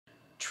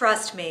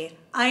Trust me,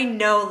 I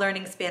know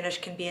learning Spanish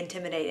can be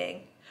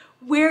intimidating.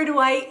 Where do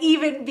I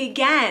even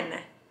begin?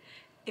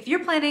 If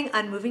you're planning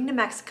on moving to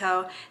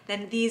Mexico,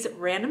 then these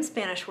random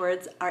Spanish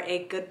words are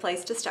a good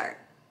place to start.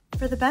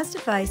 For the best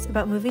advice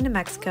about moving to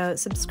Mexico,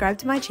 subscribe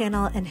to my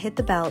channel and hit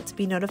the bell to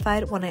be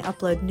notified when I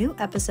upload new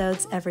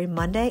episodes every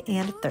Monday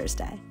and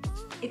Thursday.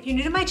 If you're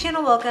new to my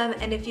channel, welcome,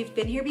 and if you've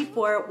been here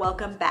before,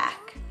 welcome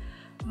back.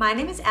 My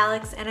name is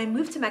Alex, and I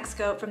moved to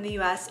Mexico from the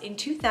US in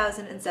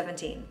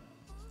 2017.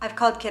 I've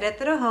called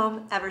Querétaro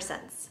home ever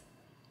since.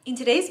 In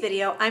today's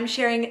video, I'm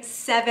sharing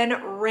 7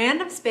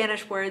 random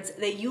Spanish words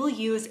that you'll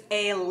use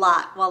a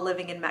lot while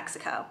living in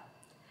Mexico.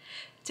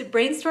 To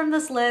brainstorm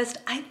this list,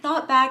 I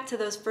thought back to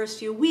those first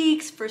few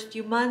weeks, first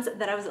few months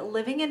that I was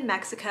living in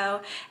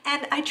Mexico,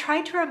 and I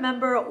tried to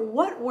remember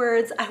what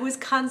words I was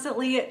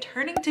constantly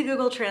turning to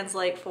Google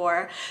Translate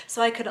for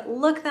so I could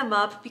look them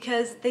up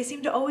because they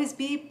seem to always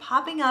be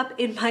popping up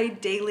in my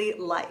daily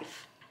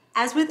life.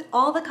 As with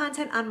all the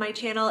content on my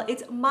channel,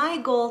 it's my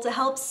goal to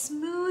help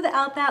smooth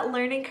out that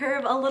learning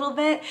curve a little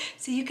bit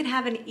so you can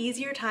have an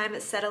easier time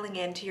settling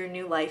into your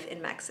new life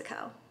in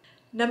Mexico.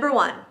 Number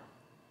 1,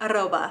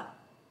 arroba.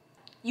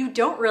 You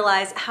don't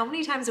realize how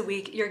many times a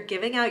week you're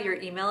giving out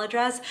your email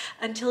address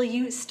until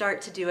you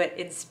start to do it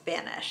in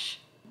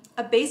Spanish.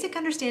 A basic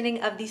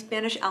understanding of the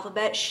Spanish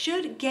alphabet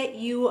should get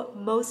you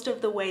most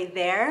of the way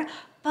there,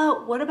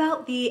 but what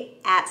about the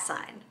 @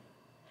 sign?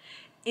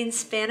 In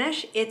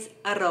Spanish, it's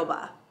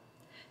arroba.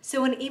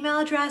 So an email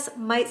address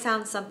might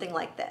sound something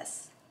like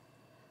this: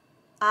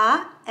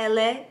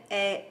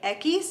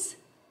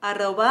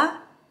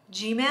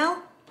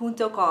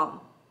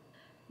 alex@gmail.com.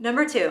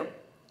 Number 2,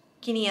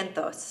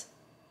 500.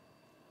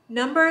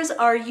 Numbers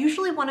are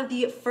usually one of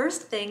the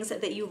first things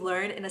that you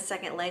learn in a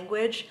second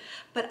language,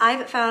 but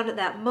I've found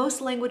that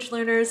most language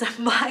learners,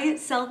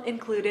 myself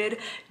included,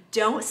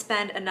 don't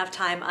spend enough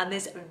time on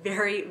this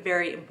very,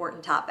 very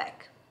important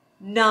topic.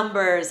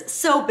 Numbers,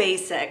 so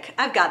basic,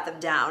 I've got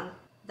them down.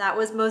 That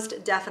was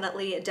most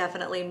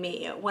definitely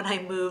me when I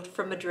moved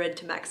from Madrid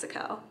to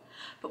Mexico.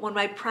 But when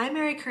my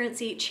primary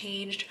currency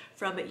changed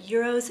from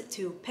euros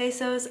to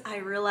pesos, I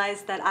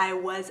realized that I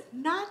was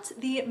not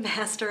the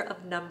master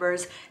of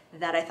numbers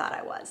that I thought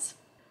I was.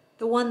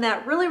 The one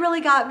that really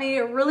got me,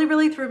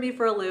 really threw me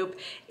for a loop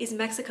is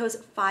Mexico's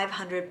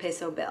 500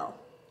 peso bill.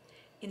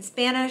 In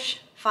Spanish,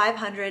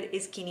 500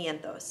 is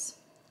 500.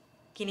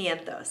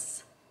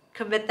 500.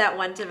 Commit that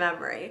one to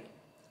memory.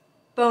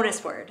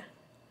 Bonus word.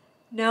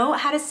 Know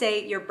how to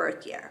say your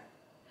birth year.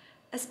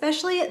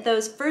 Especially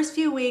those first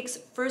few weeks,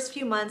 first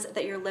few months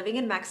that you're living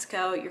in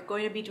Mexico, you're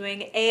going to be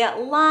doing a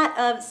lot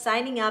of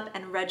signing up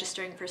and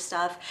registering for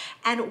stuff.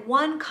 And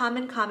one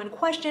common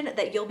question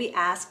that you'll be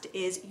asked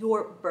is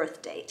your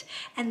birth date.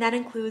 And that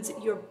includes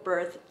your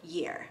birth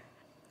year.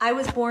 I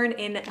was born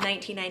in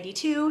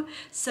 1992,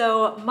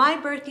 so my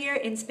birth year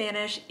in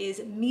Spanish is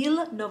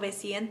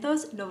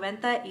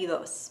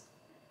 1992.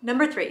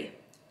 Number 3,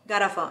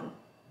 garrafón.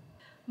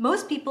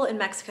 Most people in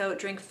Mexico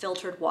drink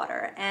filtered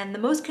water, and the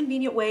most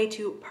convenient way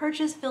to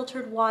purchase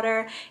filtered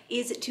water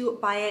is to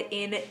buy it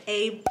in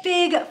a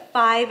big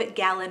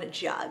 5-gallon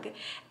jug.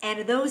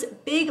 And those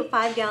big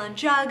 5-gallon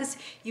jugs,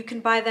 you can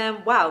buy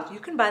them, you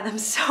can buy them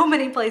so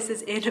many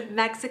places in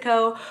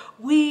Mexico.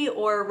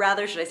 Or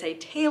rather, should I say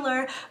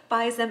Taylor,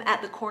 buys them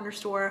at the corner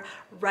store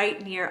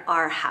right near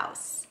our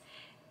house.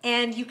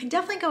 And you can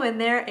definitely go in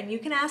there and you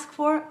can ask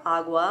for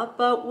agua,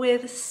 but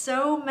with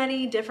so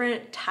many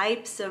different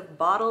types of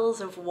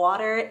bottles of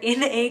water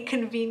in a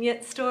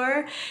convenience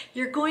store,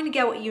 you're going to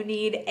get what you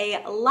need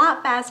a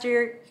lot faster,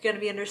 you're going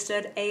to be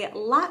understood a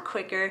lot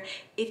quicker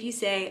if you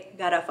say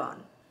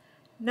garrafón.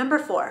 Number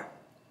 4,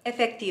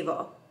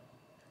 efectivo.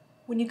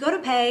 When you go to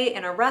pay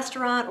in a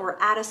restaurant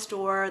or at a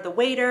store, the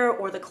waiter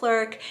or the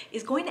clerk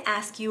is going to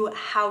ask you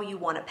how you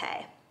want to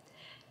pay.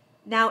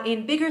 Now,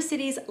 in bigger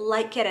cities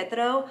like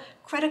Querétaro,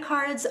 credit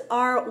cards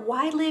are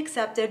widely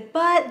accepted,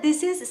 but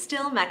this is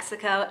still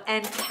Mexico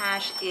and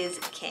cash is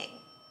king.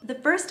 The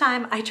first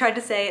time I tried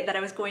to say that I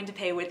was going to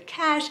pay with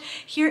cash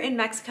here in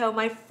Mexico,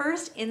 my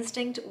first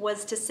instinct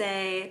was to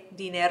say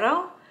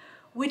dinero,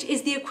 which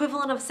is the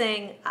equivalent of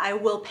saying I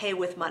will pay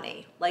with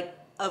money. Like,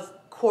 of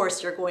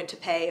course you're going to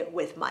pay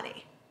with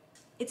money.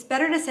 It's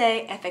better to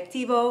say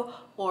efectivo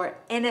or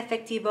en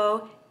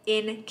efectivo,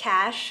 in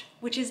cash,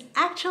 which is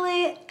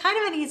actually kind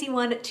of an easy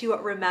one to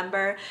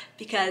remember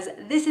because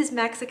this is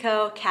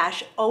Mexico,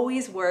 cash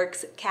always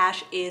works,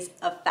 cash is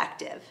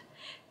effective.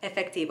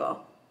 Efectivo.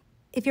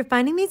 If you're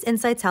finding these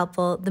insights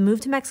helpful, the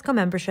Move to Mexico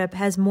membership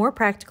has more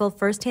practical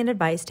first-hand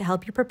advice to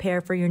help you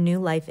prepare for your new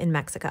life in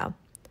Mexico.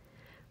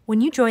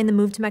 When you join the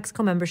Move to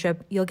Mexico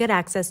membership, you'll get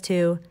access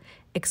to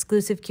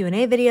exclusive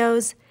Q&A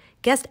videos,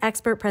 guest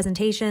expert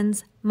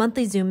presentations,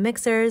 monthly Zoom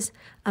mixers,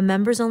 a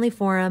members-only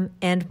forum,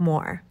 and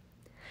more.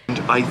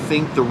 I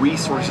think the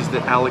resources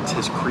that Alex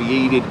has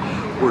created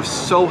were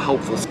so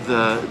helpful.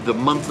 The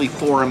monthly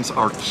forums,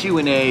 our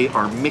Q&A,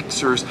 our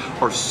mixers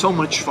are so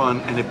much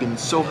fun and have been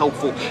so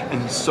helpful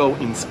and so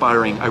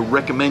inspiring. I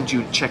recommend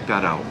you check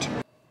that out.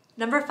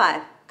 Number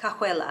 5,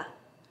 cajuela.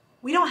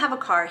 We don't have a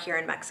car here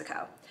in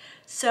Mexico.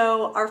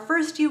 So our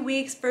first few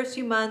weeks, first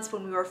few months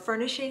when we were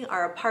furnishing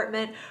our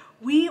apartment,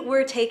 we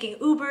were taking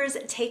Ubers,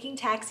 taking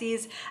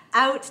taxis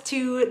out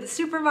to the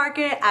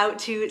supermarket, out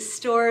to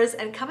stores,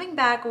 and coming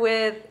back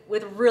with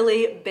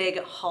really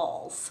big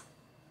hauls.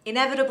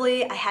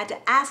 Inevitably, I had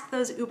to ask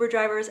those Uber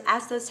drivers,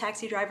 ask those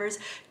taxi drivers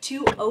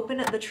to open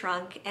the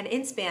trunk, and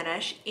in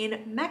Spanish,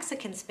 in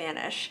Mexican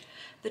Spanish,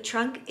 the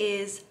trunk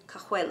is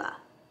cajuela,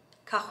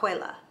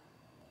 cajuela.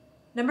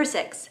 Number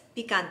 6,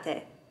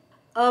 picante.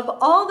 Of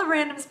all the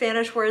random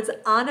Spanish words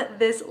on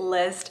this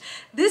list,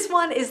 this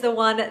one is the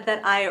one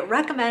that I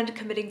recommend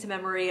committing to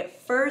memory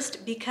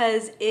first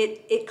because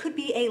it could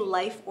be a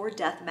life or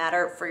death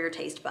matter for your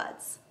taste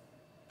buds.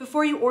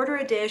 Before you order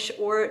a dish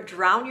or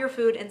drown your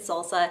food in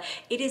salsa,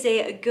 it is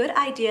a good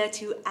idea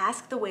to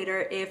ask the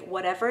waiter if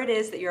whatever it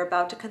is that you're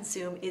about to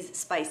consume is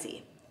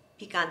spicy,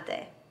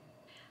 picante.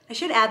 I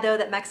should add though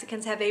that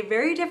Mexicans have a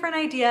very different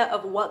idea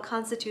of what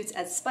constitutes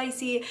as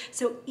spicy,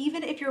 so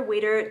even if your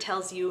waiter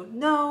tells you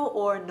no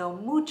or no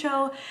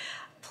mucho,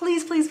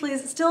 please, please,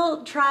 please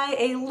still try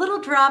a little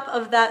drop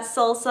of that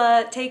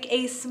salsa. Take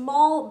a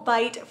small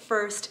bite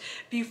first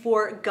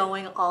before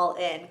going all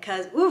in,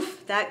 because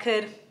oof, that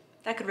could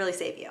really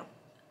save you.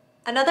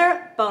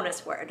 Another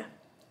bonus word,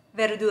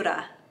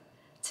 verdura.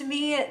 To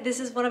me, this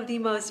is one of the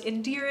most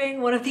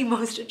endearing, one of the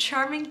most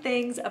charming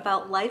things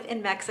about life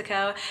in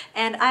Mexico,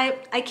 and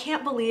I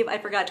can't believe I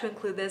forgot to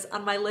include this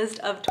on my list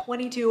of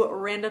 22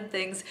 random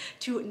things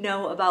to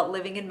know about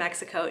living in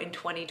Mexico in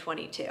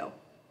 2022.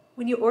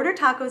 When you order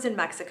tacos in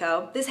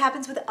Mexico, this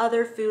happens with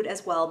other food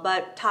as well,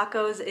 but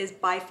tacos is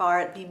by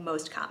far the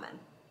most common.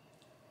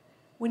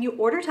 When you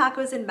order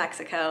tacos in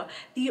Mexico,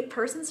 the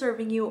person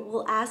serving you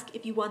will ask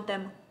if you want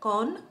them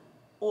con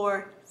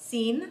or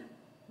sin,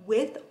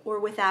 with or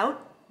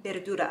without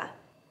verdura.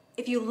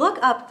 If you look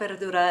up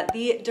verdura,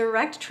 the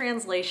direct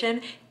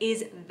translation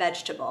is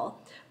vegetable.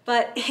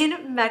 But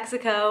in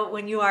Mexico,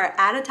 when you are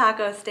at a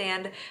taco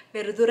stand,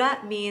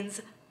 verdura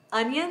means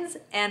onions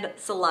and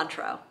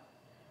cilantro.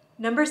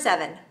 Number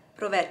 7,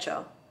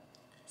 provecho.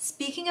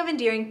 Speaking of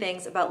endearing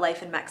things about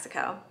life in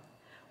Mexico,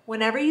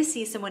 whenever you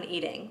see someone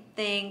eating,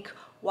 think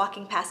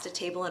walking past a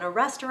table in a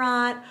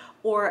restaurant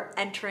or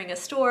entering a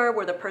store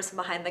where the person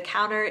behind the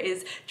counter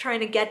is trying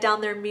to get down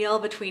their meal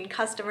between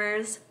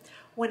customers.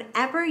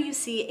 Whenever you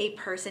see a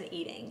person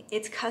eating,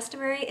 it's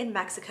customary in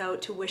Mexico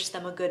to wish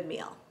them a good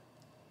meal.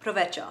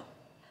 Provecho.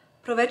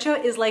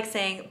 Provecho is like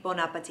saying bon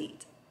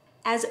appetit.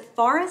 As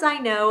far as I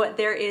know,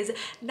 there is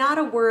not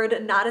a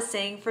word, not a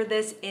saying for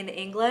this in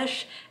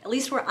English. At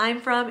least where I'm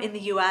from in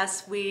the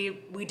US, we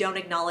don't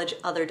acknowledge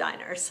other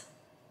diners.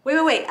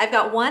 Wait, I've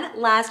got one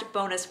last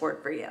bonus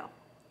word for you.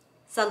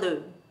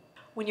 Salud.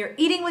 When you're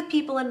eating with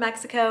people in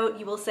Mexico,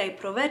 you will say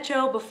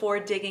provecho before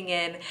digging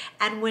in.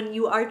 And when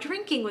you are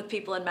drinking with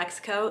people in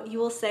Mexico, you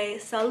will say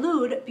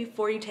salud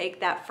before you take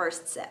that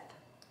first sip.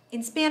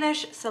 In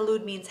Spanish,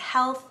 salud means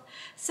health.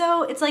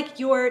 So it's like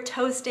you're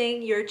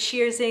toasting, you're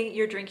cheersing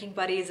your drinking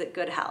buddies at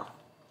good health.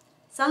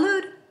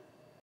 Salud.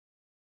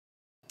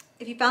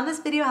 If you found this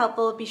video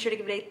helpful, be sure to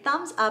give it a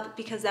thumbs up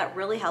because that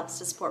really helps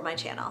to support my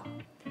channel.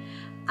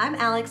 I'm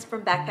Alex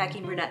from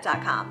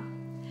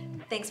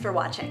backpackingbrunette.com. Thanks for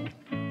watching.